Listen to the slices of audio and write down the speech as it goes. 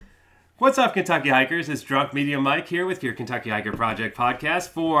What's up, Kentucky Hikers? It's Drunk Medium Mike here with your Kentucky Hiker Project podcast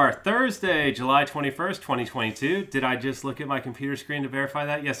for Thursday, July 21st, 2022. Did I just look at my computer screen to verify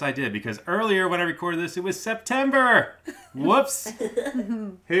that? Yes, I did, because earlier when I recorded this, it was September. Whoops.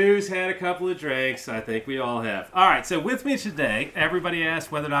 Who's had a couple of drinks? I think we all have. All right, so with me today, everybody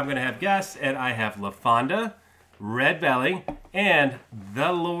asked whether I'm going to have guests, and I have LaFonda, Red Belly, and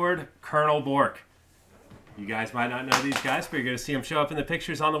the Lord Colonel Bork. You guys might not know these guys, but you're going to see them show up in the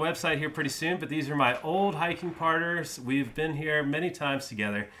pictures on the website here pretty soon. But these are my old hiking partners. We've been here many times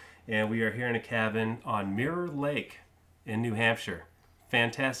together, and we are here in a cabin on Mirror Lake in New Hampshire.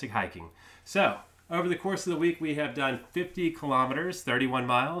 Fantastic hiking. So, over the course of the week, we have done 50 kilometers, 31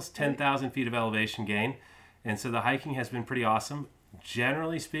 miles, 10,000 feet of elevation gain. And so the hiking has been pretty awesome.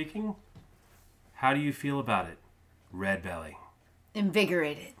 Generally speaking, how do you feel about it, Red Belly?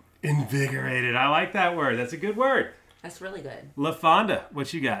 Invigorated. Invigorated. I like that word. That's a good word. That's really good. LaFonda,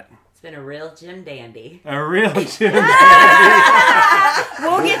 what you got? It's been a real gym dandy. A real gym dandy.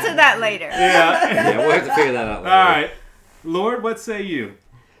 We'll get to that later. Yeah, we'll have to figure that out later. All right. Lord, what say you?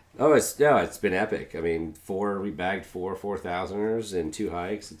 Oh, it's been epic. I mean, we bagged 4,000ers in 2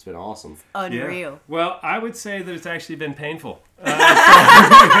 hikes. It's been awesome. Unreal. Yeah. Well, I would say that it's actually been painful. So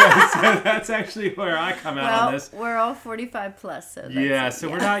that's actually where I come out on this. We're all 45 plus, so that's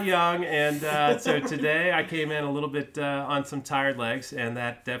we're not young, and so today I came in a little bit on some tired legs, and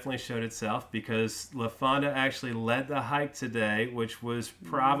that definitely showed itself because LaFonda actually led the hike today, which was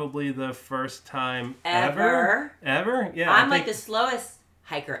probably the first time ever. Yeah, I'm like the slowest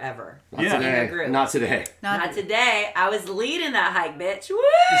hiker ever. Not today. Not today. I was leading that hike, bitch.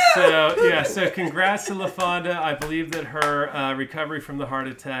 Woo! So congrats to LaFonda. I believe that her recovery from the heart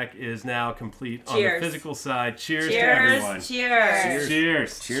attack is now complete. Cheers. On the physical side. Cheers to everyone.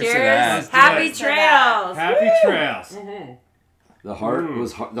 Cheers to that. Happy trails. Happy trails. Mm-hmm.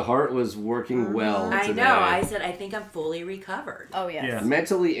 The heart was working well today. I know. I said I think I'm fully recovered. Oh yes. Yeah.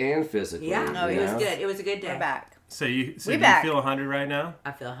 Mentally and physically. Yeah. It was good. It was a good day. We're back. So you feel 100 right now?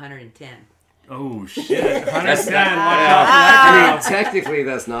 I feel 110. Oh shit! 110. I mean, technically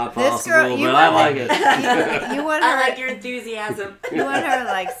that's not possible, but I like it. You want her? I like your enthusiasm. You want her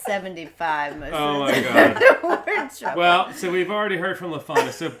like 75 most Oh of the my time. god! Well, so we've already heard from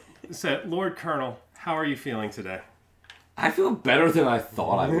LaFonda. So Lord Colonel, how are you feeling today? I feel better than I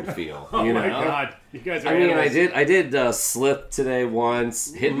thought I would feel. Oh my god! You guys are. I mean, I did slip today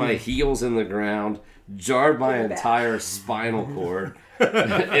once, hit my heels in the ground. Jarred my entire spinal cord,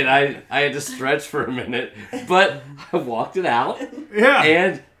 and I had to stretch for a minute, but I walked it out. Yeah,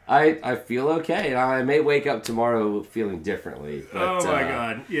 and I feel okay. And I may wake up tomorrow feeling differently. But, oh my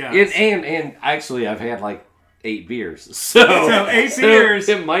god! Yeah, and actually I've had like 8 beers, so 8 beers.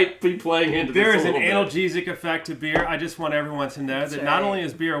 It might be playing into this. There is a an little bit. analgesic effect to beer. I just want everyone to know that not only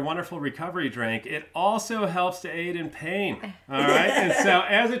is beer a wonderful recovery drink, it also helps to aid in pain. All right, and so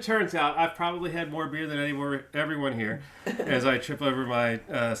as it turns out, I've probably had more beer than everyone here, as I trip over my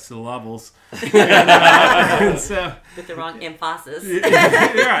syllables. And so with the wrong emphasis.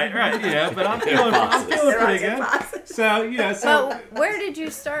 right. Yeah, but I'm feeling pretty good. So yeah. But where did you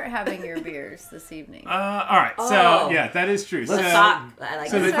start having your beers this evening? All right. So that is true. Let's talk. I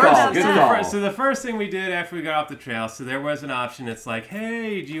like Good call. So the first thing we did after we got off the trail, so there was an option. It's like,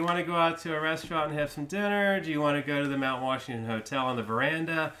 hey, do you want to go out to a restaurant and have some dinner? Do you want to go to the Mount Washington Hotel on the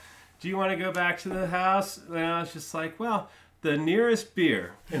veranda? Do you want to go back to the house? And I was just like, well, the nearest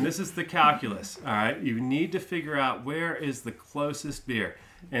beer, and this is the calculus, all right? You need to figure out where is the closest beer.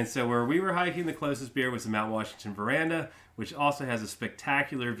 And so where we were hiking, the closest beer was the Mount Washington veranda, which also has a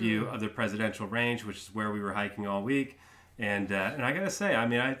spectacular view of the presidential range, which is where we were hiking all week. And I gotta say, I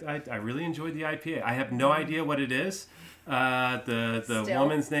mean, I really enjoyed the IPA. I have no idea what it is. The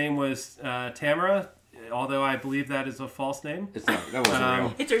woman's name was Tamara, although I believe that is a false name. It's not. That wasn't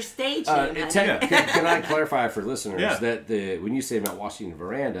real. It's her stage name. Can I clarify for listeners that when you say Mount Washington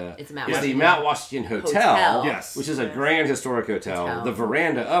veranda, it's the Mount Washington Hotel, yes, which is a grand historic hotel. The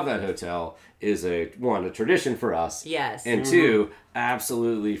veranda of that hotel is a tradition for us. Yes. And 2,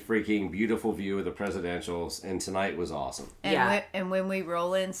 absolutely freaking beautiful view of the presidentials, and tonight was awesome. And when we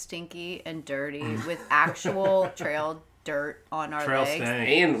roll in stinky and dirty with actual trail dirt on our legs stank.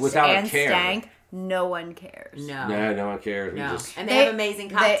 And without a care. Stank, no one cares. No one cares. No. And they have amazing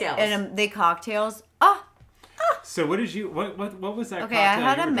cocktails. They cocktails. So what did you? What was that? Okay, I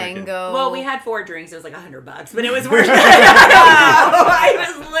had a mango. Well, we had 4 drinks. It was like $100, but it was worth it. It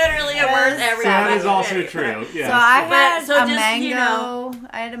was literally worth every. That is also true. Yeah. So I had a just, mango.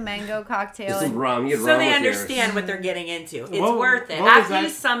 I had a mango cocktail. Some rum. You had so rum they with understand yours. what they're getting into. It's What- worth it. what was After that? you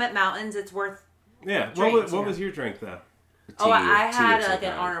summit mountains, it's worth. Yeah. Drink, What was your drink though? I had tea of like some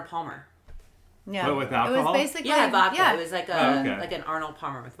an kind. Arnold Palmer. Yeah. But with It alcohol? was basically Yeah, vodka. Yeah. It was like okay. like an Arnold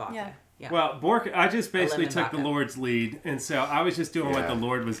Palmer with vodka. Yeah. Yeah. Well, Bork, I just basically lemon took the vodka. Lord's lead, and so I was just doing what Yeah. the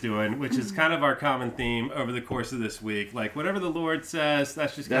Lord was doing, which is kind of our common theme over the course of this week. Like, whatever the Lord says,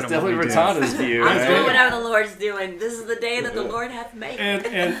 that's just That's kind of what we definitely do. Ratana's view. I'm Right. doing whatever the Lord's doing. This is the day that the Lord hath made.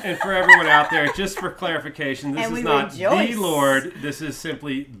 And for everyone out there, just for clarification, this And is we not rejoice. the Lord. This is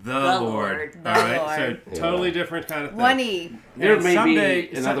simply the Lord. Lord. The All right, Lord. so totally different kind of thing. One E. There And may someday-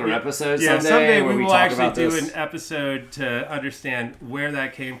 be another some- episode Yeah, someday where we will talk actually about do this. an episode to understand where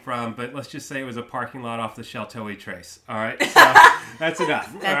that came from. But let's just say it was a parking lot off the Sheltoe Trace. All right, so that's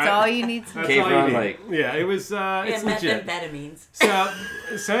enough. That's all you need to know. That's Cave all you Run need. Lake. Yeah, it was. It's And legit.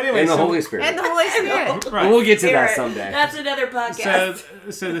 methamphetamines. So anyway, And the so, Holy Spirit. And the Holy Spirit. right. We'll get to that Spirit. someday. That's another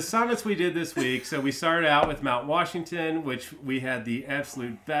podcast. So the summits we did this week. So we started out with Mount Washington, which we had the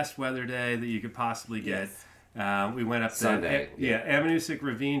absolute best weather day that you could possibly get. We went up Sunday, the Ammonoosuc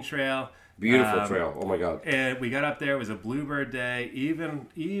Ravine Trail. Beautiful trail. Oh my God. And we got up there. It was a bluebird day.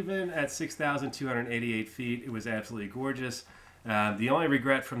 Even at 6,288 feet, it was absolutely gorgeous. The only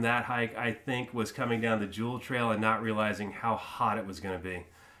regret from that hike, I think, was coming down the Jewel Trail and not realizing how hot it was going to be.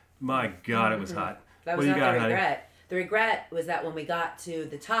 My God, it was hot. That What was do not you got, the honey? regret. The regret was that when we got to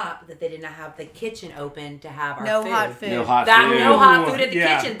the top, that they did not have the kitchen open to have our No food. hot food. No hot That food. no hot food at the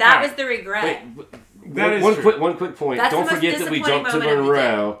Yeah. kitchen. That Right. was the regret. That is one true. quick point. That's Don't the most forget that we disappointing jumped to moment of the day.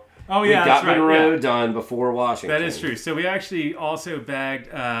 Monroe. Oh, We yeah, got that's right. Monroe Yeah. done before Washington. That is true. So we actually also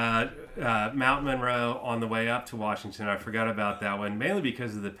bagged Mount Monroe on the way up to Washington. I forgot about that one, mainly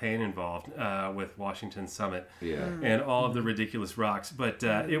because of the pain involved with Washington Summit Yeah. and all of the ridiculous rocks. But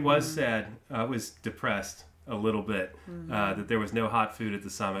it was sad. I was depressed a little bit that there was no hot food at the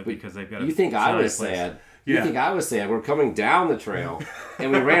summit because they've got. You think I was place. sad? Yeah. You think I was sad? We're coming down the trail,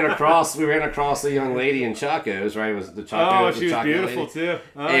 and we ran across a young lady in Chacos, right? It was the Chacos? Oh, the she was Chaco beautiful lady. too.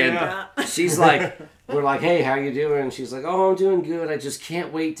 Oh, And yeah. she's like, we're like, hey, how you doing? And she's like, oh, I'm doing good. I just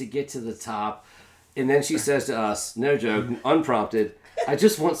can't wait to get to the top. And then she says to us, no joke, unprompted, I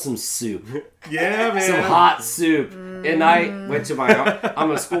just want some soup. Yeah, man. Some hot soup. And I went to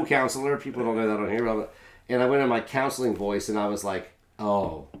I'm a school counselor. People don't know that on here. But and I went in my counseling voice and I was like,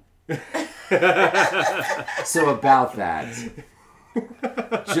 oh. So about that.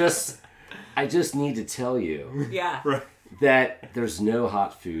 I just need to tell you Yeah. that there's no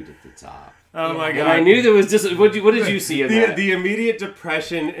hot food at the top. Oh my And God. I knew there was just what did you see in that? The immediate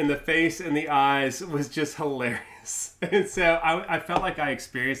depression in the face and the eyes was just hilarious. And so I felt like I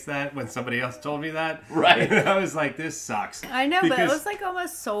experienced that when somebody else told me that. Right. And I was like, this sucks. I know, but it Because- was like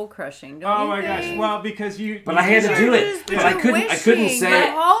almost soul crushing. Don't Oh you my gosh. think? Well, because you. But I had to You're do it. just- But I you're couldn't wishing, say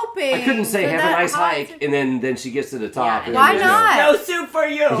you're hoping I couldn't say for have a that nice hot- hike and then she gets to the top. Yeah, and Why then, not? No soup for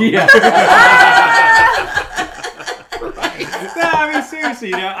you. Yeah. No, I mean,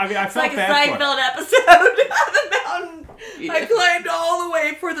 seriously, I It's felt like a bad for her. Seinfeld episode of the mountain. Yeah. I climbed all the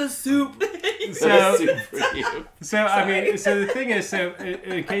way for the soup. So- Soup for you. So I mean, so the thing is, so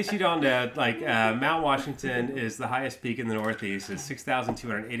in case you don't know, like Mount Washington is the highest peak in the Northeast. It's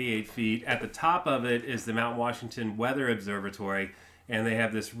 6,288 feet. At the top of it is the Mount Washington Weather Observatory, and they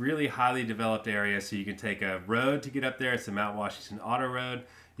have this really highly developed area. So you can take a road to get up there. It's the Mount Washington Auto Road.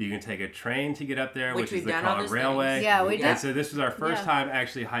 You can take a train to get up there, Which which is we've the done all Kellogg those Railway. things. Yeah, we did. And so this was our first Yeah. time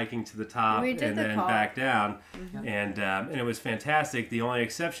actually hiking to the top We did and the then call. back down, and it was fantastic. The only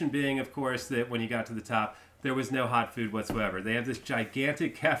exception being, of course, that when you got to the top, there was no hot food whatsoever. They have this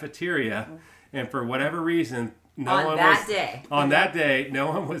gigantic cafeteria, and for whatever reason, On that day. on that day, no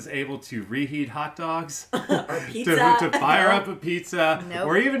one was able to reheat hot dogs, Or pizza. to fire up a pizza, Nope.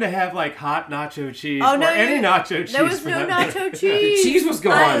 or even to have like hot nacho cheese Oh, no, or any you- nacho cheese. There was for no that matter. nacho The cheese. cheese was I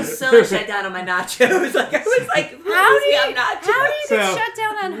gone. was so shut down on my nachos. Like I was like, How do you have nachos? how do you get So- shut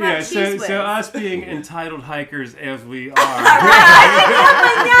down on hot Yeah, cheese with? so us being entitled hikers as we are.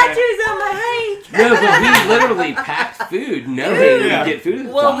 nachos on my hike. No, but we literally packed food knowing Yeah. we'd get food at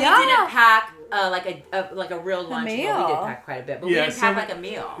the Well, top. we Yeah. didn't pack like a real lunch. Well, we meal. did pack quite a bit, but Yeah, we didn't so pack we- like a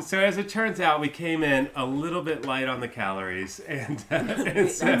meal. So as it turns out, we came in a little bit light on the calories, and so,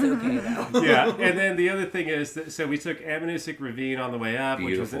 That's okay though. yeah. And then the other thing is that so we took Ammonoosuc Ravine on the way up,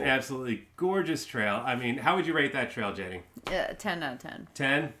 which was an Beautiful. absolutely gorgeous trail. I mean, how would you rate that trail, Jenny? 10 out of 10.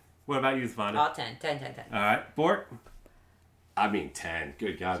 10. What about you, Svanda? All 10. All right, Bork. I mean, 10.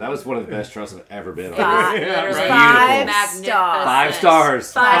 Good God. That was one of the best trails I've ever been on. Five, Literally five magnificent. stars. 5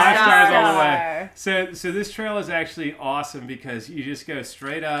 stars. Five stars all the way. Star. So this trail is actually awesome because you just go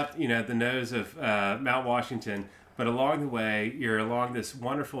straight up, the nose of Mount Washington, but along the way you're along this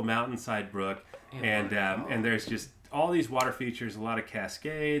wonderful mountainside brook, and there's just all these water features, a lot of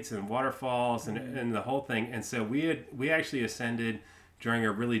cascades and waterfalls and the whole thing. And so we actually ascended during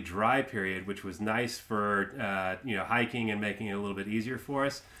a really dry period, which was nice for hiking and making it a little bit easier for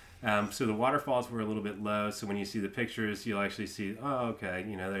us. So the waterfalls were a little bit low. So when you see the pictures, you'll actually see,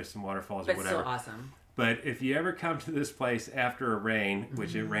 there's some waterfalls or But whatever. still awesome. But if you ever come to this place after a rain,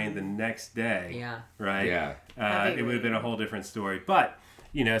 which it rained the next day, right? Yeah. It would have been a whole different story. But,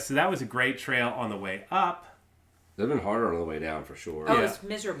 so that was a great trail on the way up. It would have been harder on the way down for sure. Oh, it's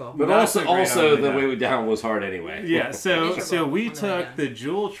miserable. But Not so great also on the the way down was hard anyway. Yeah, so Miserable we on the way took down. the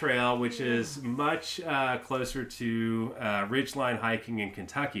Jewel Trail, which is much closer to ridgeline hiking in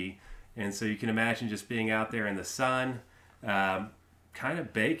Kentucky. And so you can imagine just being out there in the sun, kind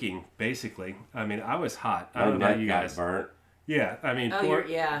of baking, basically. I mean, I was hot. I don't know about you guys. Burnt. Yeah, I mean,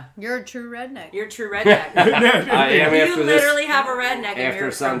 You're a true redneck. You're a true redneck. I am You after literally this. have a redneck and After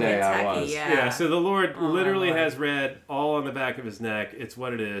you're Sunday, from I Kentucky. was. Yeah, so the Lord literally Lord. has red all on the back of his neck. It's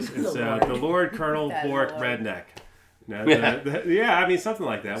what it is. And The so Lord. the Lord Colonel That Bork Lord. Redneck. No, Yeah. I mean, something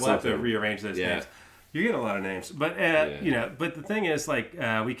like that. We'll have to Something. rearrange those Yeah. names. You get a lot of names. But, but the thing is,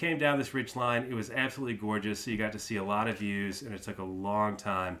 we came down this ridge line. It was absolutely gorgeous. So you got to see a lot of views, and it took a long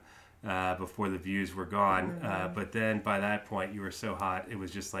time before the views were gone. But then by that point, you were so hot, it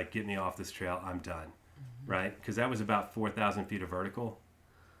was just like, get me off this trail. I'm done. Right? Because that was about 4,000 feet of vertical.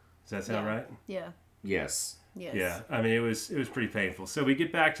 Does that sound right? Yeah. Yes. Yes. Yeah, I mean it was pretty painful. So we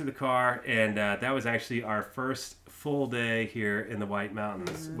get back to the car, and that was actually our first full day here in the White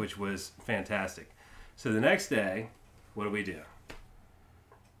Mountains, which was fantastic. So the next day, what do we do?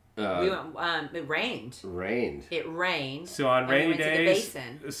 We went, it rained. Rained. It rained. So on and we rainy went to the days,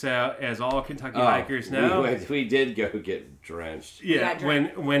 basin. so as all Kentucky hikers know, we did go get drenched. yeah, got when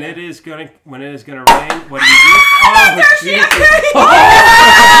drenched. it is gonna rain, what do you do? Oh, Jesus!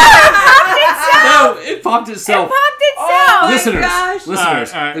 No, it popped itself. Popped itself. Listeners, gosh.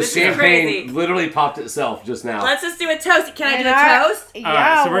 listeners, All right. the This is champagne crazy. literally popped itself just now. Let's just do a toast. Can I do And a our- toast? Yeah, All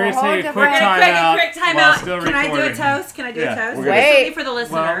right, so we're we'll gonna take a hold quick it time right- out. Quick time while out. still Can I do a recording. toast? Can I do Yeah. a toast? We're gonna- Wait. Something for the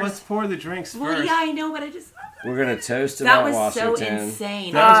listeners. Well, let's pour the drinks Well, first. yeah, I know, but I just... We're gonna toast to That Mount was so Washington.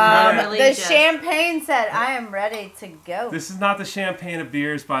 insane. That was I great. really The just- champagne said, "I am ready to go." This is not the champagne of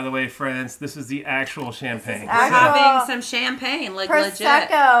beers, by the way, friends. This is the actual champagne. We're actual having some champagne, like legit.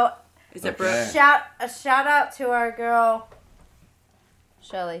 Prosecco. Is it Okay. A shout out to our girl,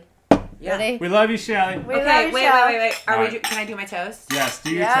 Shelly. Yeah. Ready? We love you, Shelly. We love Okay, you, wait. Shell. Are All we? right. Can I do my toast? Yes,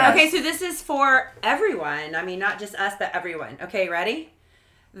 do your Yeah. test. Okay, so this is for everyone. I mean, not just us, but everyone. Okay, ready?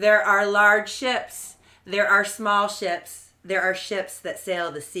 There are large ships. There are small ships. There are ships that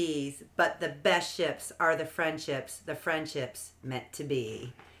sail the seas, but the best ships are the friendships meant to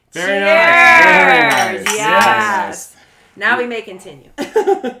be. Very Cheers! nice. Very nice. Yes. Now we may continue.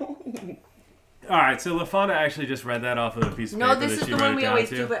 All right, so LaFonda actually just read that off of a piece of No, paper this that is she the wrote one it we down always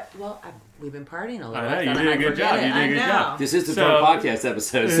to. do, but we've been partying a little. I know, thought you I did a might good forget job. it. You did a I good know. job. This is the So- Drunk Podcast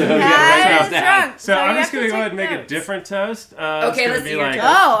episode, so we Guys, gotta write it's those down. drunk. So I'm you just have going to to go ahead take and make a notes. different toast. Okay, it's gonna let's be do your like,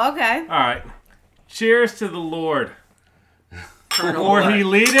 toast. Oh, okay. all right. Cheers to the Lord. Colonel For Moore. he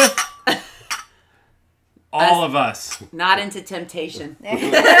leadeth all of us. Not into temptation. But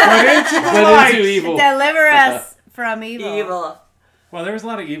into But light. into evil. Deliver us from evil. Evil. Well, there was a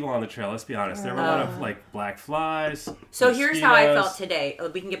lot of evil on the trail, let's be honest. There were a lot of black flies. So here's how I mosquitoes. felt today.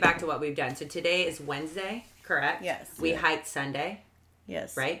 We can get back to what we've done. So today is Wednesday, correct? Yes. We hiked Sunday,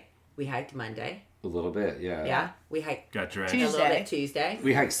 Yes. right? We hiked Monday. A little bit, yeah. Yeah. We hiked Got drenched. a little Tuesday. bit Tuesday.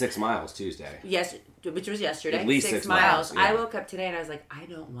 We hiked 6 miles Tuesday. Yes, which was yesterday. At least 6 6 miles. miles, yeah. I woke up today and I was like, I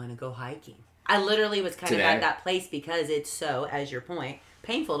don't want to go hiking. I literally was kind Today? of at that place because it's so, as your point,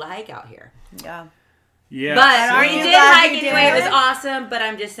 painful to hike out here. Yeah. Yeah. But aren't we you did glad hike you anyway. It did? was awesome. But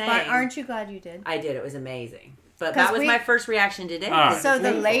I'm just saying. But aren't you glad you did? I did. It was amazing. But 'Cause that was we- my first reaction today. All right. 'cause So it's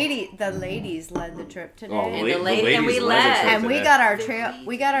the painful. ladies led the trip today. Oh, And la- the lady- and we ladies led. the trip And we today.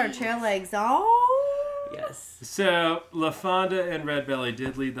 got our trail legs all. Yes. So LaFonda and Red Belly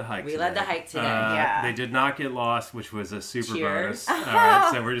did lead the hike. We led the hike today. Yeah. They did not get lost, which was a super Cheers. bonus. All right,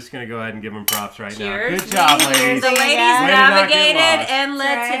 so we're just gonna go ahead and give them props right Cheers. now. Good job, The ladies. ladies Way to not get navigated lost. and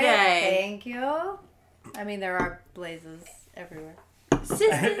led Right? today. Thank you. I mean, there are blazes everywhere. Sisters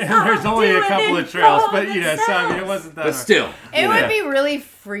And there's only a doing couple it of trails, for but so I mean, it themselves. wasn't that But hard. still. It you would know. be really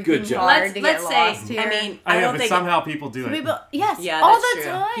freaking Good job. hard to get Let's lost say, here. I mean, I I know, don't but think somehow people do it. People, yes, Yeah, all that's the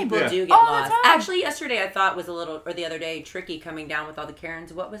true. time. People Yeah. do get All the lost. time. Actually, yesterday I thought was a little, or the other day, tricky coming down with all the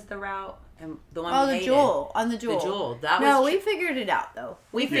Karens. What was the route? And the one Oh, we the hated? Jewel on the Jewel. The Jewel. That No, was. we figured it out though.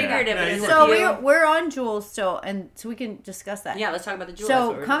 We Yeah. figured it, No, but you it's were- So a few. we're on Jewel still, and so we can discuss that. Yeah, let's talk about the Jewel. That's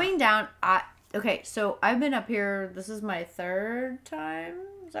what So we're coming down, okay. So I've been up here. This is my third time.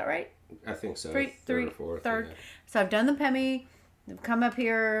 Is that right? I think so. Third. Yeah. So I've done the Pemi. I've come up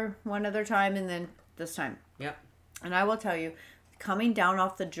here one other time, and then this time. doing. Yep. And I will tell you, coming down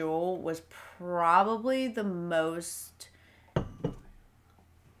off the Jewel was probably the most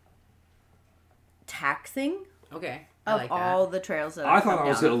taxing Okay. of all the trails that I I've thought come I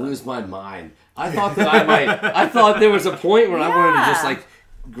was down. going to lose my mind. I thought that I thought there was a point where I wanted to just Yeah. like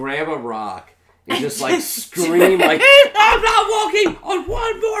grab a rock and just like scream like, I'm not walking on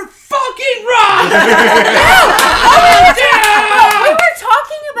one more fucking rock! We were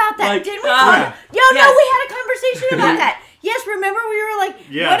talking about that, Like, didn't we? yeah. No, Yes. we had a conversation about that. Yes, remember we were like,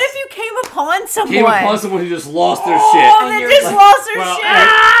 Yes. what if you came upon someone? Came upon someone who just lost their Oh, shit. that you're just like- lost their Well, shit.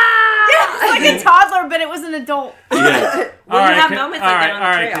 Yeah, it was like a toddler, but it was an adult. Yeah. Well, you have moments like that on the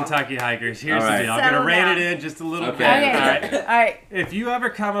all right, trail. Kentucky hikers. Here's All the right. deal. I'm Settle going to rein down. it in just a little Okay. bit. Okay, All right. all right. If you ever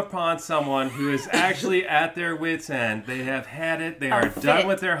come upon someone who is actually at their wits' end, they have had it, they are fit. done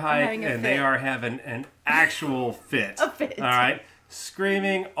with their hike, having a and they fit. are having an actual fit. A fit. All right?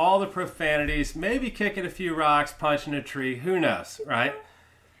 Screaming all the profanities, maybe kicking a few rocks, punching a tree, who knows, right?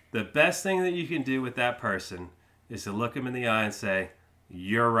 The best thing that you can do with that person is to look them in the eye and say,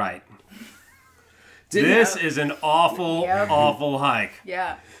 you're right. This is an awful, Yep. awful hike.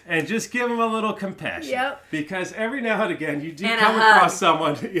 Yeah. And just give them a little compassion. Yep. Because every now and again, you do And a come hug. across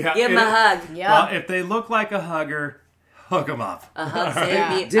someone. Yeah, Give them a hug. Yeah. Well, if they look like a hugger, hook them up. A hug saved Yeah.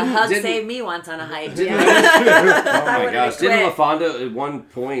 me. Didn't- a hug didn't- saved me once on a hike. Oh my would've gosh. been Didn't quick. LaFonda at one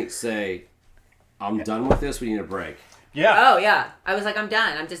point say, I'm done with this, we need a break? Yeah. Oh yeah, I was like, I'm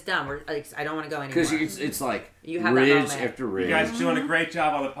done. I'm just done. We're like, I don't want to go anymore. Because it's like You have that ridge moment. after ridge. You guys are doing a great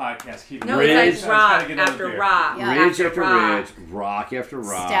job on the podcast. Keep No, it Ridge. going. it's I like just rock gotta get another after beer. rock, Yeah. Ridge after rock. ridge, rock after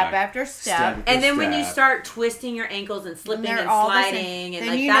rock. Step after step. And then when you step. start twisting your ankles and slipping they're and all the same. sliding, and Then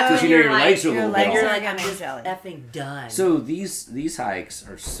like you that's know when you know you're your like, legs are a your little legs bit you're off. like, are I'm getting just jelly. effing done. So these hikes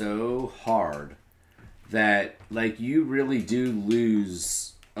are so hard that like you really do lose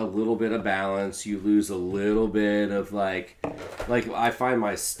a little bit of balance. You lose a little bit of like I find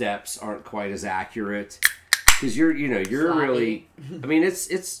my steps aren't quite as accurate because you're Sloppy. really. I mean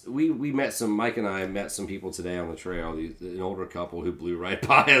it's we met some Mike and I met some people today on the trail. An older couple who blew right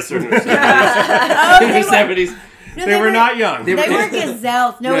by us in their 70s. No, They were not young. They were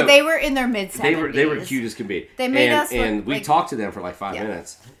gazelles. No, No. they were in their mid 70s. They were cute as can be. They made and, us look and we like- talked to them for like 5 Yeah.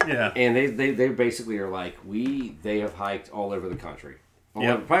 minutes. Yeah. And they basically are like, they have hiked all over the country.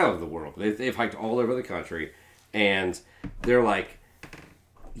 Yep. Probably all over the world. But they've hiked all over the country. And they're like,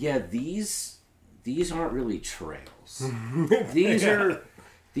 yeah, these aren't really trails.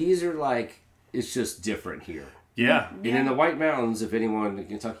 These are like, it's just different here. Yeah. And in the White Mountains, if anyone in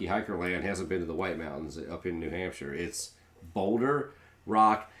Kentucky hiker land hasn't been to the White Mountains up in New Hampshire, it's boulder,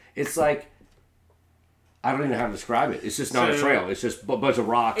 rock. It's like, I don't even know how to describe it. It's just not a So- trail. It's just a bunch of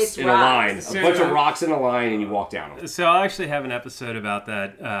rocks It's in rocks. a line. So- A bunch of rocks in a line, and you walk down them. So I'll actually have an episode about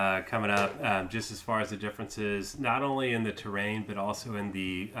that coming up, just as far as the differences, not only in the terrain, but also in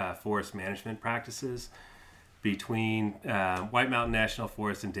the forest management practices between White Mountain National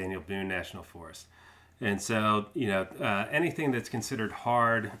Forest and Daniel Boone National Forest. And so, anything that's considered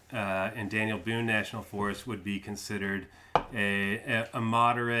hard in Daniel Boone National Forest would be considered a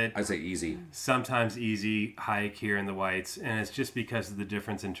moderate, I'd say easy. sometimes easy hike here in the Whites, and it's just because of the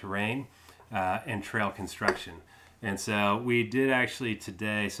difference in terrain and trail construction. And so we did actually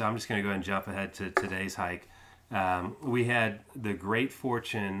today, so I'm just going to go ahead and jump ahead to today's hike. We had the great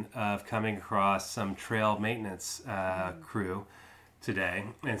fortune of coming across some trail maintenance crew today,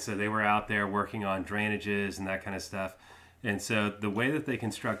 and so they were out there working on drainages and that kind of stuff. And so the way that they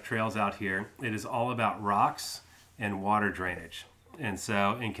construct trails out here, it is all about rocks and water drainage. And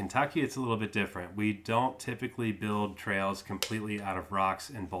so in Kentucky, it's a little bit different. We don't typically build trails completely out of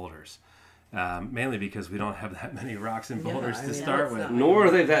rocks and boulders, mainly because we don't have that many rocks and boulders to start it's with. not. Nor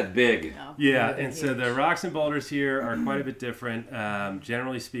are they that big. Yeah, and so the rocks and boulders here are quite a bit different.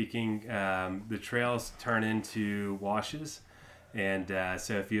 Generally speaking, the trails turn into washes. And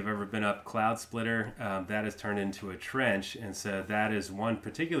so if you've ever been up Cloud Splitter, that has turned into a trench. And so that is one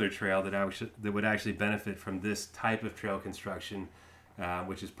particular trail that would actually benefit from this type of trail construction,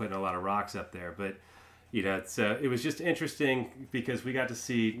 which is putting a lot of rocks up there. But, so it was just interesting because we got to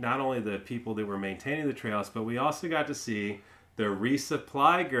see not only the people that were maintaining the trails, but we also got to see the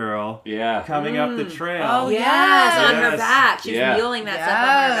resupply girl Yeah. coming up the trail. Oh, Yes, on her Yes. back. She's Yeah. wheeling that stuff on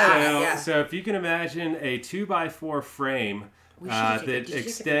her back. So, Yeah. so if you can imagine a 2x4 frame Did you that take a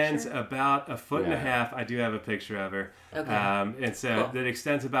extends picture? about a foot and a Yeah. half. I do have a picture of her. Okay. And so Cool. that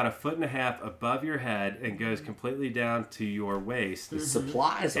extends about a foot and a half above your head and goes completely down to your waist.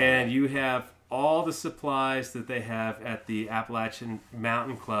 Supplies on And it. you have all the supplies that they have at the Appalachian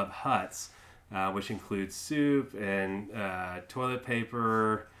Mountain Club huts, which includes soup and toilet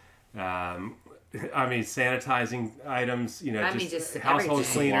paper, I mean, sanitizing items, I mean, just just household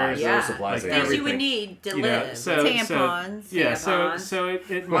everything. cleaners, Yeah. supplies, like Things you everything. would need to You know, live. Tampons. So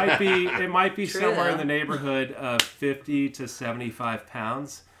it might be True, somewhere in though. the neighborhood of 50 to 75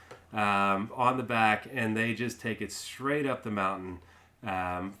 pounds on the back, and they just take it straight up the mountain.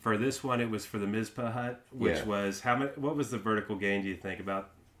 For this one, it was for the Mizpah hut, which was how many? What was the vertical gain? Do you think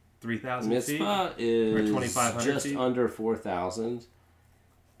about 3,000 feet? Mizpah is 2,500 just feet? under 4,000,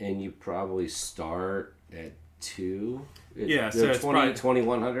 and you probably start at 2. Yeah, so they're it's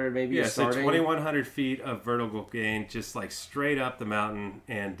 2,100 maybe. Yeah, so starting. 2,100 feet of vertical gain, just like straight up the mountain,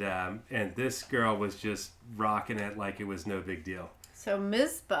 and this girl was just rocking it like it was no big deal. So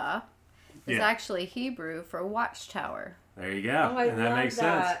Mizpah is Yeah. actually Hebrew for watchtower. There you go, Oh, I and that love makes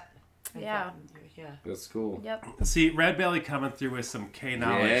that. Yeah. Yeah. That's cool. Yep. sense. See, Red Belly coming through with some K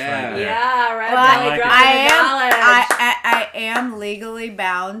knowledge Yeah. right there. Yeah, right. Well, Belly I like dropping it. the knowledge. I am legally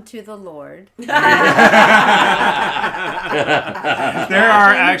bound to the Lord. There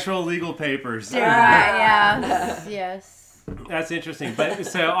are actual legal papers. Yeah. Yes. That's interesting. But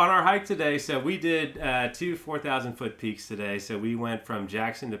so on our hike today, so we did 2 4,000 foot peaks today. So we went from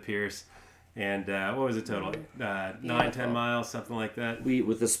Jackson to Pierce, and what was the total? 9-10 miles, something like that. We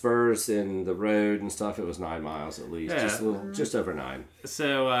with the spurs and the road and stuff, it was 9 miles at least, Yeah. just over 9.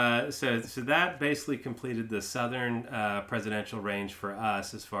 So that basically completed the southern presidential range for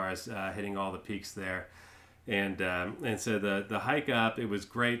us as far as hitting all the peaks there, and so the hike up, it was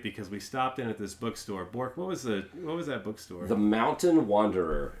great because we stopped in at this bookstore. Bork, what was that bookstore? The Mountain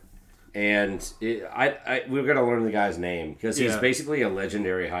Wanderer, and we were gonna learn the guy's name because he's Yeah. basically a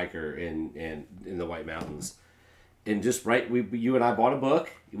legendary hiker in the White Mountains. And just you and I bought a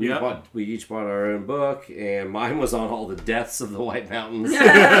book. We each bought our own book, and mine was on all the deaths of the White Mountains.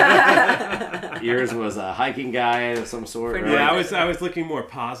 Yours was a hiking guide of some sort. Right? Yeah, I was looking more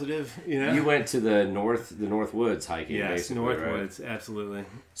positive. You went to the North Woods hiking. Yes, basically, North right? Woods, absolutely.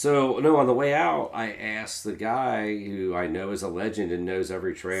 So no, on the way out, I asked the guy who I know is a legend and knows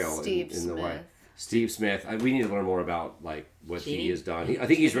every trail Steve in the Smith. White. Steve Smith. We need to learn more about like what he Genie? has done. I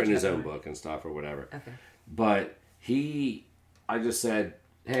think he's written his own book and stuff or whatever. Okay. But I just said,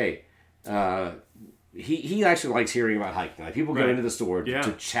 hey, he actually likes hearing about hiking. Like people go Right. into the store Yeah.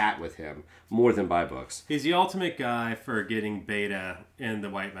 to chat with him more than buy books. He's the ultimate guy for getting beta in the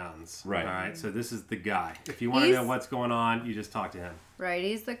White Mountains. Right. All right. So this is the guy. If you want to He's- know what's going on, you just talk to him. Right.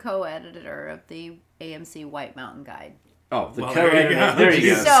 He's the co-editor of the AMC White Mountain Guide. Oh, the Well, co-editor. there you go. There you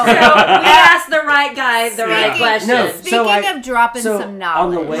go. So, We asked the right guy the right Speaking- question. No, speaking of dropping some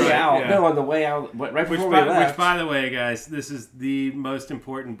knowledge. on the way Right, out, yeah. right before we Which, left. by the way, guys, this is the most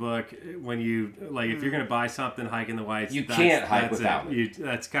important book when you if you're going to buy something, hike in the Whites. You can't hike that's without it.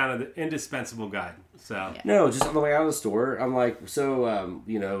 That's kind of the indispensable guide. So No, just on the way out of the store, I'm like,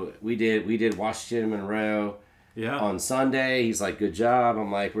 we did Washington Monroe yeah, on Sunday. He's like, good job.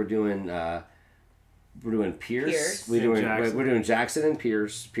 I'm like, we're doing Pierce. Pierce. We're Jackson. doing Jackson and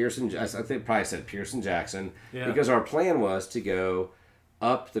Pierce. I think probably said Pierce and Jackson Yeah. because our plan was to go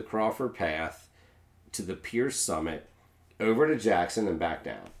up the Crawford Path to the Pierce summit, over to Jackson and back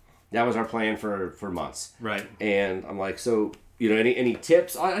down. That was our plan for months. right. And I'm like, so, any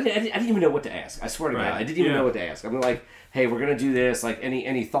tips? I didn't even know what to ask. I swear to Right. God, I didn't even Yeah. know what to ask. I'm like, hey, we're going to do this. Like,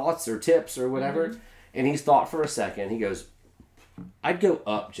 any thoughts or tips or whatever? Mm-hmm. And he's thought for a second. He goes, I'd go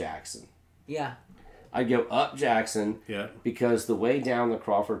up Jackson. Yeah. I'd go up Jackson Yeah. because the way down the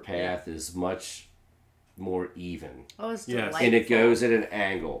Crawford Path is much more even. Oh, it's Yes. delightful. And it goes at an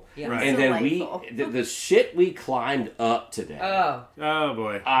angle. Yeah. Right. And then Delightful. the shit we climbed up today, Oh, Oh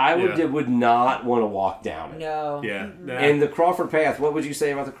boy. I Yeah. would not want to walk down it. no. Yeah. And the Crawford Path, what would you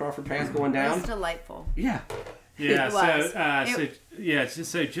say about the Crawford Path going down? It's delightful. Yeah. Yeah. It So,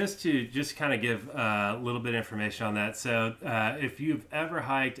 was. just to kind of give a little bit of information on that. So, if you've ever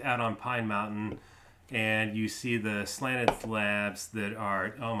hiked out on Pine Mountain and you see the slanted slabs that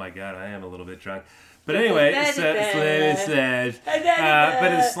are, oh my God, I am a little bit drunk. But anyway, slanted slabs. But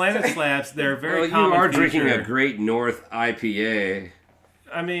the slanted slabs, they're very Well, you common are feature. drinking a Great North IPA.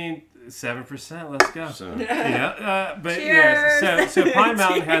 I mean, 7%. Let's go. So. Yeah, but Cheers. yes. So Pine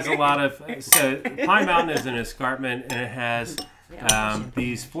Mountain has a lot of. So Pine Mountain is an escarpment, and it has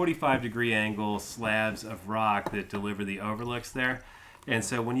these 45-degree angle slabs of rock that deliver the overlooks there. And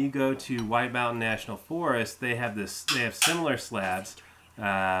so when you go to White Mountain National Forest, they have similar slabs,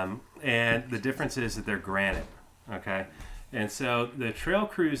 and the difference is that they're granite. Okay, and so the trail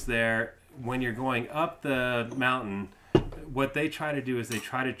crews there, when you're going up the mountain, what they try to do is they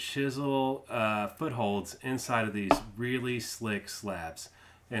try to chisel footholds inside of these really slick slabs.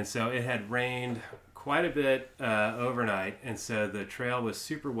 And so it had rained quite a bit overnight, and so the trail was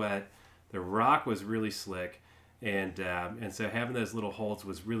super wet. The rock was really slick, and so having those little holds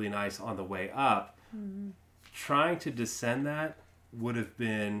was really nice on the way up. Trying to descend that would have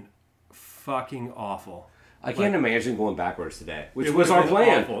been fucking awful. I can't imagine going backwards today, which It was would've our been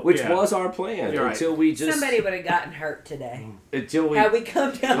plan. awful, Which yeah. was our plan You're until we just Somebody would have gotten hurt today. until we. Had we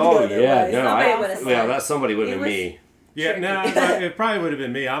come down Oh the other yeah, way. no, Somebody would have yeah, that somebody would have It been was- me. Yeah, no, it probably would have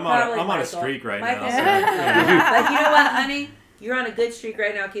been me. I'm Probably on a Michael. streak right Michael. now. So, yeah. But you know what, honey? You're on a good streak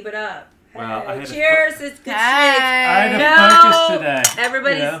right now. Keep it up. Well, I had to Cheers! It's good I had to No! focus today.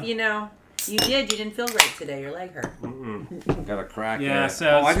 Everybody's, you know? you didn't feel great today. Your leg hurt. Got a crack. Yeah, there.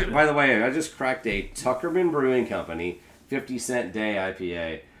 so- by the way, I just cracked a Tuckerman Brewing Company 50-cent day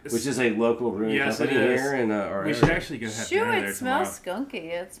IPA, which is a local brewing Yes, company it is. here in our We area. should actually go have Shoo, dinner there it smells tomorrow. skunky.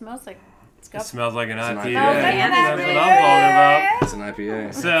 It smells like it's It got smells like an It's an IPA. IPA. That's what IPA. I'm talking about. It's an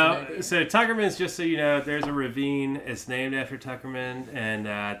IPA. So Tuckerman's, just so you know, there's a ravine. It's named after Tuckerman, and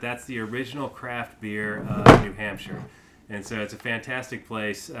that's the original craft beer of New Hampshire. And so it's a fantastic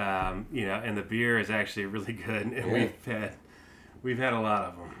place, and the beer is actually really good. And Yeah. we've had a lot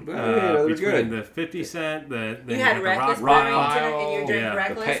of them. Oh, yeah, they're between good. the 50 cent, the You had the Reckless Rock Brewing Pile. tonight, and you drink Yeah.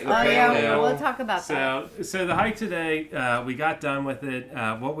 Reckless. The Oh pale yeah, ale. we'll talk about that. So the hike today, we got done with it.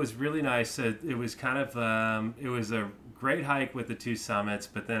 What was really nice, it was kind of, it was a great hike with the 2 summits,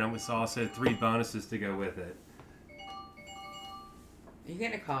 but then it was also 3 bonuses to go with it. Are you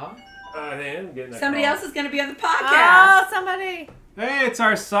getting a call? I am getting a Somebody call. else is going to be on the podcast. Oh, somebody! Hey, it's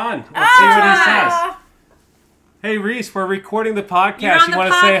our son. Let's see what he says. Oh, Hey, Reese, we're recording the podcast. You're on You the want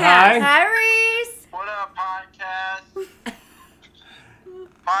to say hi? podcast. hi, Reese. What up, podcast?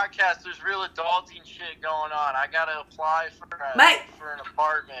 Podcast, there's real adulting shit going on. I gotta apply Mike. for an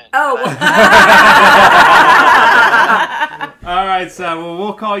apartment. Oh. All right, son. Well,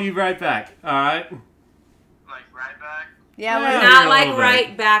 we'll call you right back. All right? Like, right back? Yeah, Well, we're Yeah, Not a like little bit.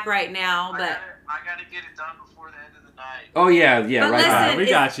 right back right now, but I gotta get it done before the end of the night. Oh yeah, But right. listen, All back. right, we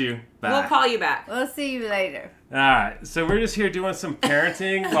it's- got you. Back. we'll call you back. We'll see you later. All right, so we're just here doing some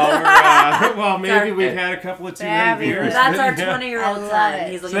parenting while while maybe Sorry. we've had a couple of too Yeah, many beers. That's our Yeah. 20-year-old I love son. it.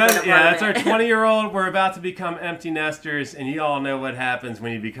 He's So looking for an that's, yeah, that's our apartment. 20-year-old. We're about to become empty nesters, and you all know what happens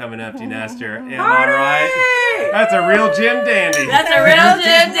when you become an empty nester. Am I right? That's a real Jim Dandy. That's a real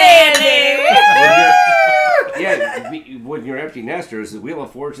Jim Dandy. When you're empty nesters, the Wheel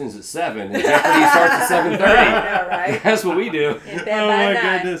of Fortune's at 7, and Jeopardy starts at 7:30. I know, right? That's what we do. In bed Oh by my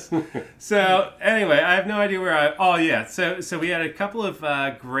nine. goodness. So anyway, I have no idea where so we had a couple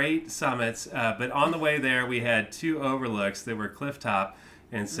of great summits, but on the way there we had 2 overlooks that were cliff top,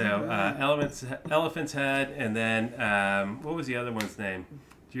 and so Elephant's Head, and then what was the other one's name?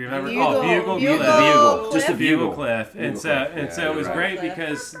 Do you remember? Bugle. Bugle. Bugle. Just a Bugle bugle. Cliff, and Bugle so Cliff, yeah, it was you're great right.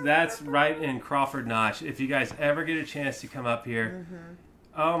 because that's right in Crawford Notch. If you guys ever get a chance to come up here,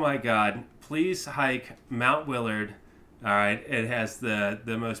 oh my God, please hike Mount Willard. All right, it has the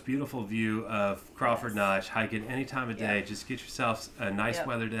most beautiful view of Crawford Notch. Hike it any time of day. Yep. Just get yourself a nice Yep.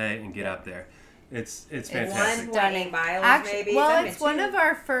 weather day and get up there. It's fantastic. 1.8 miles, Actually, maybe. well, It's it's one of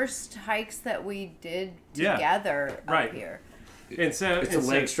our first hikes that we did Yeah. together Right. up here. And so It's a and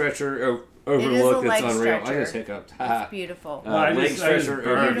so- leg stretcher It is a overlook leg that's unreal. stretcher. I just hiccuped. It's beautiful. Well, I leg just- I just stretcher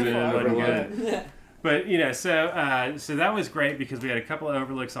burned it. It Beautiful. wasn't good. Yeah. But so that was great because we had a couple of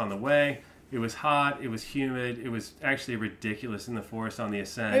overlooks on the way. It was hot. It was humid. It was actually ridiculous in the forest on the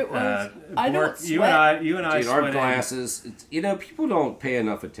ascent. It was. I don't Bork, you sweat. and I Dude, our sweated. glasses. People don't pay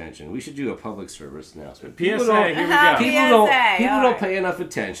enough attention. We should do a public service announcement. PSA. People don't, Here we go. people PSA, don't alright. pay enough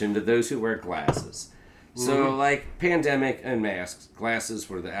attention to those who wear glasses. So, like pandemic and masks, glasses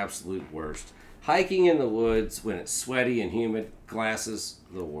were the absolute worst. Hiking in the woods when it's sweaty and humid, glasses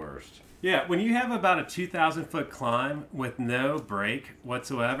the worst. Yeah, when you have about a 2,000-foot climb with no break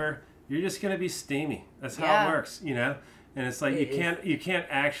whatsoever, you're just gonna be steamy. That's how Yeah. it works, And it's like It you can't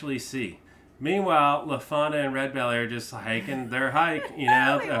actually see. Meanwhile, LaFauna and Red Belly are just hiking their hike, We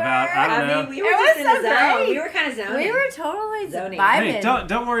about were. I don't know. mean, we were It just was in so the zone. great. We were kind of zoning. We were totally Zoning. vibing. Hey,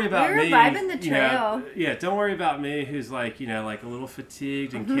 don't worry about We were me. vibing the you know, trail. don't worry about me who's like a little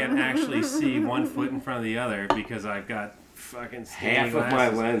fatigued and can't actually see one foot in front of the other because I've got fucking steamy Half of my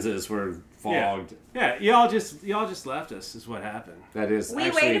glasses. lenses were fogged. Yeah, y'all just left us is what happened. That is We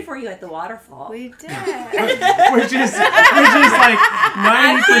actually, waited for you at the waterfall. We did. Which is like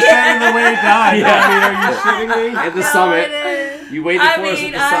 90% of the way done. Yeah. I mean, are you shitting me? at the No, summit. it is. You waited I for us at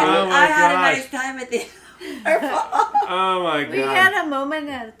mean, the summit. Oh my I had a gosh. nice time at the waterfall. Oh my god. We had a moment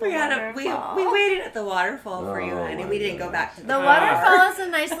at the We waterfall. we waited at the waterfall for you, Oh honey. my We didn't go gosh. back to The waterfall is a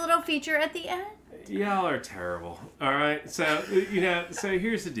nice little feature at the end. Y'all are terrible. All right. So, so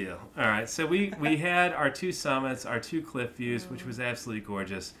here's the deal. All right. So we had our 2 summits, our 2 cliff views, which was absolutely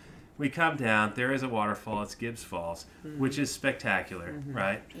gorgeous. we come down. There is a waterfall. It's Gibbs Falls, which is spectacular,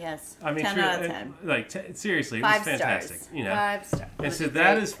 right? Yes. I mean, 10 true- out of and, 10. like seriously, it 5 was fantastic. stars. You know, 5 stars. and so Great,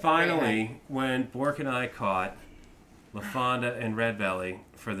 that is great finally when Bork and I caught LaFonda and Red Belly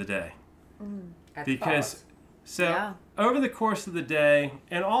for the day. At Because Falls. so Yeah. over the course of the day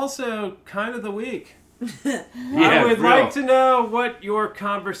and also kind of the week, I Yeah, would real. like to know what your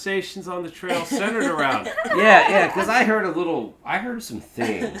conversations on the trail centered around. Yeah, because I heard some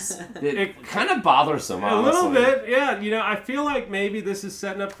things that kind of bothersome, A honestly. little bit, yeah. You know, I feel like maybe this is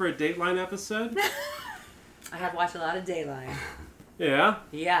setting up for a Dateline episode. I have watched a lot of Dayline. Yeah.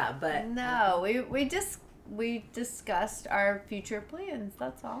 Yeah, but No, we discussed our future plans.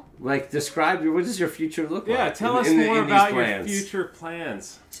 That's all. Like, describe what does your future look like? Yeah, tell in- us in the- more in these about your plans? future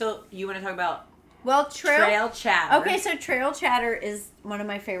plans. so you want to talk about Well, trail chatter? Okay, so trail chatter is one of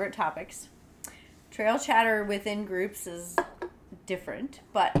my favorite topics. Trail chatter within groups is different,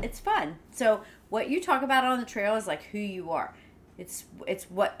 but it's fun. So what you talk about on the trail is like who you are. It's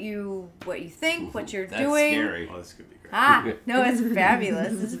what you think, what you're That's doing. scary. Oh, this could be great. No, it's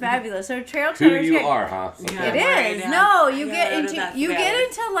fabulous. It's fabulous. So trail Who chatter is you great. are, huh? Yeah. It Right is. now. No, you I get know into that's you bad. get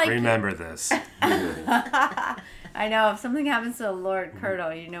into like Remember this. I know if something happens to Lord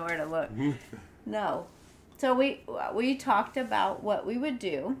Colonel, you know where to look. No. So we talked about what we would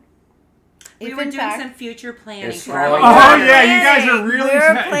do. We if were in doing fact- some future planning It's for our all- Oh We're yeah, you guys are planning. really We're you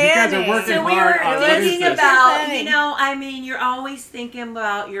guys are planning. working So we hard were on what is thinking this? about, planning. I mean, you're always thinking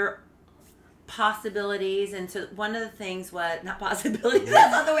about your possibilities, and so one of the things was not possibilities.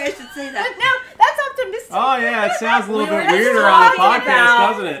 That's not the way I should say that. No, that's optimistic. Oh yeah, it sounds a little We were bit just weirder on the talking podcast,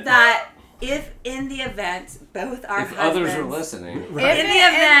 about doesn't it? That if in the event both our If husbands, others are listening. If in the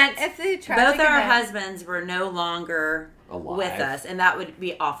event, if the tragic both our event- husbands were no longer Alive? with us, and that would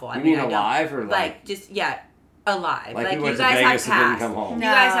be awful. I You mean, mean I don't- alive or like just alive. we you went to guys Vegas have and didn't passed. come home? No,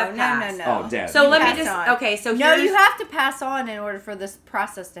 You guys have no, passed. no, no. Oh, dead. So let me Pass just on. so No, here's, you have to pass on in order for this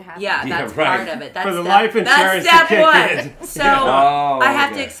process to happen. Yeah, Yeah, that's right. part of it. That's For the step, life insurance that's step to kick one. in. So Oh, I have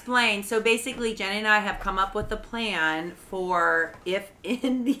to okay. explain. So basically, Jenny and I have come up with a plan for if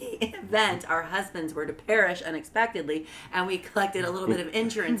in the event our husbands were to perish unexpectedly, and we collected a little bit of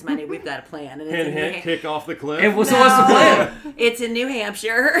insurance money, we've got a plan. And it's Hint, in New hint, Ham- kick off the cliff. It was what's the plan? It's in New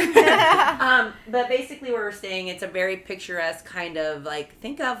Hampshire. But basically where we're staying, it's a very picturesque kind of like,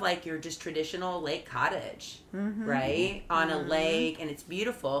 think of like your just traditional lake cottage, right? On a lake, and it's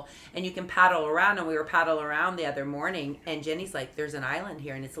beautiful. And you can paddle around, and we were paddling around the other morning, and Jenny's like, there's an island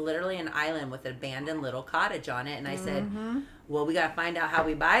here, and it's literally an island with an abandoned little cottage on it. And I said, well, we got to find out how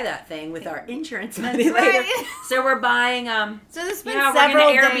we buy that thing with our insurance money That's later. right. So we're buying, So there's been we're several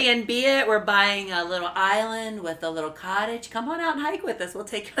going to days. Airbnb it. We're buying a little island with a little cottage. Come on out and hike with us. We'll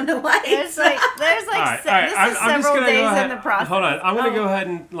take you on the way. There's like All right, this all right. is I'm just several gonna days go ahead. in the process. Hold on, I'm gonna Oh. go ahead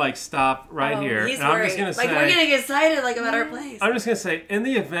and like stop right here. He's And I'm worried. just gonna like say, we're getting excited like about our place. I'm just gonna say, in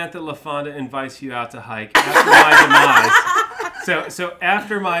the event that LaFonda invites you out to hike after my demise, so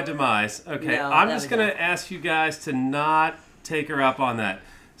after my demise, okay, No, I'm that just would gonna not. ask you guys to not take her up on that.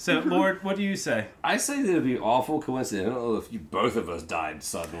 So, Lord, what do you say? I say that it'd be awful coincidental if you both of us died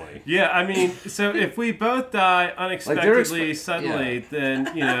suddenly. Yeah, I mean, so if we both die unexpectedly, expect- suddenly,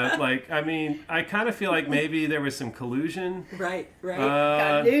 then, you know, like, I mean, I kind of feel like maybe there was some collusion. Right.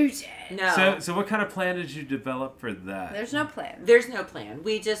 Collusion. No. So what kind of plan did you develop for that? There's no plan. There's no plan.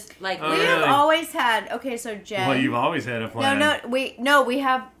 We just like Oh, We really? have always had. Okay, so Jen. Well, you've always had a plan.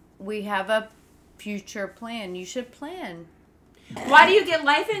 We have a future plan. You should plan. Why do you get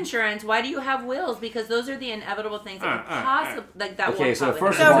life insurance? Why do you have wills? Because those are the inevitable things that would possibly like that. Okay, won't so probably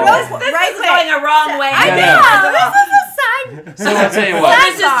first happen. of all- this right is quick. going a wrong way. I Yeah, know. no. This is a sign. So I'll tell you Well, what.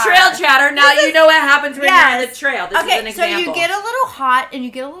 this is trail chatter. Now you know what happens when you're on the Yes. trail. This is an Okay, so example. you get a little hot and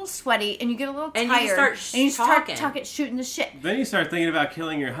you get a little sweaty and you get a little And you tired start and you start talking. shooting the shit. Then you start thinking about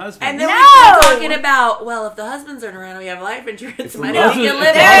killing your husband. And then No! we start talking about, well, if the husbands aren't around, we have life insurance money. We Husbands- can if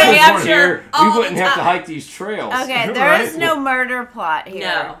live the in There New is- husbands weren't here, Hampshire all we the wouldn't have to time. hike these trails. Okay, there Right. is no murder plot here.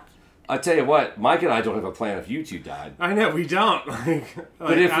 No. I'll tell you what, Mike and I don't have a plan if you two died. I know we don't.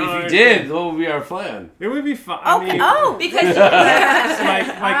 But if you did, what would be our plan? it would be fun. Okay. Oh. Because like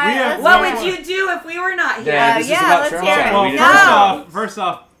we have. let's what Yeah. would you do if we were not here? Yeah, this is yeah, about let's trail hear chatter. it. Well, We No. didn't- first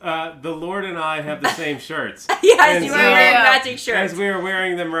off, the Lord and I have the same shirts. Yes, And you so- are wearing Yeah. matching shirts. As we are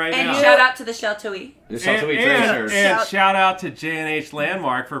wearing them right And now. shout out to the Sheltoe. There's And, something we and, shirts. and shout out to J&H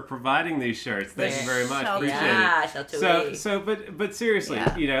Landmark for providing these shirts. Thank you very much. Shelter. Appreciate Yeah, it. Sheltoe. So, but seriously,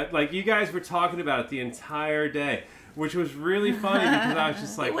 Yeah. you know, like you guys were talking about it the entire day, which was really funny because I was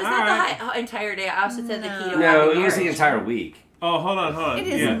just like, it was all not right. the entire day. I also said the key to No, happy it was the marriage. entire week. Oh, hold on. It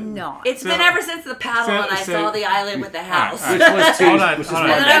is yeah. not. It's So- been ever since the paddle and I saw the island with the house. all Which was Tuesday. Hold on, Which was hold on.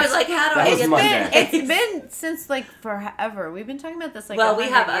 And then I Monday. was like, how do That I was get Monday. It's been since like forever. We've been talking about this like. Well, we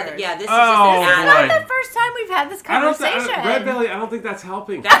 100 have years. other. Yeah, this is Oh, just an boy. add-on. Not the first time we've had this I don't conversation. Red Belly, I don't think that's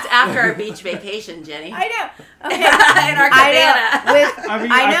helping. That's after our beach vacation, Jenny. I know. Okay. In our cabana. I know. With, I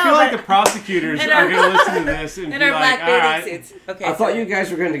mean, I know, feel like but- the prosecutors In are our- going to listen to this and In be our like, black all bathing right. suits. Okay. I thought so- you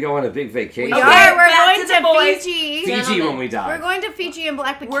guys were going to go on a big vacation. We Okay, are. We're back going to the boys. Fiji. Fiji Gentlemen, when we die. We're going to Fiji in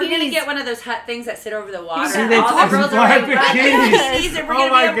black bikinis. We're gonna get one of those hut things that sit over the water. See, they All call the girls them are black wearing black bikinis. bikinis, and we're Oh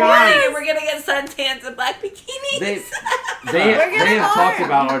gonna my be in God. morning, and we're gonna get suntans and black bikinis. They We're gonna have talked learn.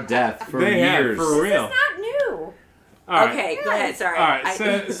 about our death for They have, years. for real. It's not new. All right. Okay, go ahead. Sorry. All right, I-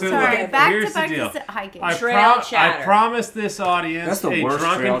 so Sorry. look, Back here's to back the deal. to hiking. Trail I chatter. promised this audience That's the a worst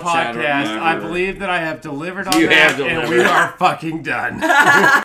drunken trail chatter podcast. I ever. believe that I have delivered on You that, have and we delivered. are fucking done.